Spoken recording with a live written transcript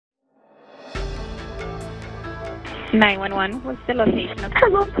911, what's the location of...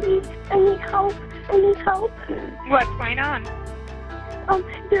 Hello, please. I need help. I need help. What's going on?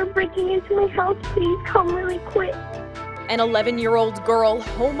 They're breaking into my house. Please come really quick. An 11-year-old girl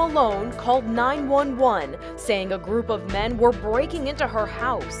home alone called 911, saying a group of men were breaking into her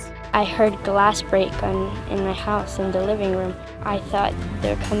house. I heard glass break in my house in the living room. I thought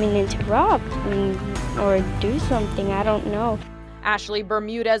they're coming in to rob or do something, I don't know. Ashley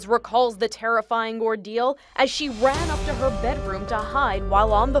Bermudez recalls the terrifying ordeal as she ran up to her bedroom to hide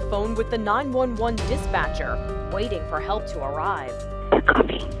while on the phone with the 911 dispatcher, waiting for help to arrive. They're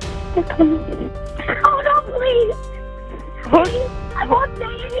coming. They're coming. Oh no, please. Please. I won't say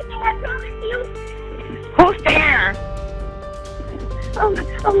anything. I promise you. Who's there?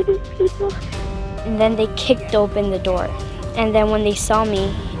 These people. And then they kicked open the door. And then when they saw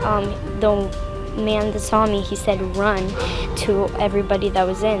me, the man that saw me, he said run to everybody that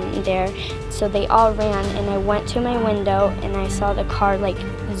was in there. So they all ran, and I went to my window and I saw the car like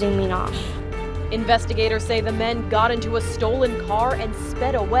zooming off. Investigators say the men got into a stolen car and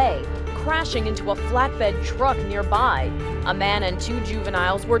sped away, crashing into a flatbed truck nearby. A man and 2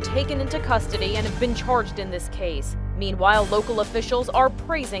 juveniles were taken into custody and have been charged in this case. Meanwhile, local officials are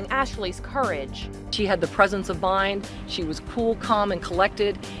praising Ashley's courage. She had the presence of mind, she was cool, calm, and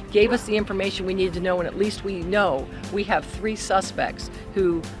collected, gave us the information we needed to know, and at least we know we have 3 suspects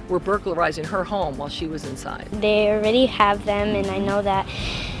who were burglarizing her home while she was inside. They already have them, and I know that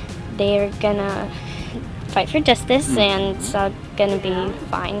they're gonna fight for justice, and it's gonna be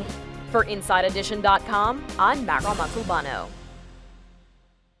fine. For InsideEdition.com, I'm Mara Matsulbano.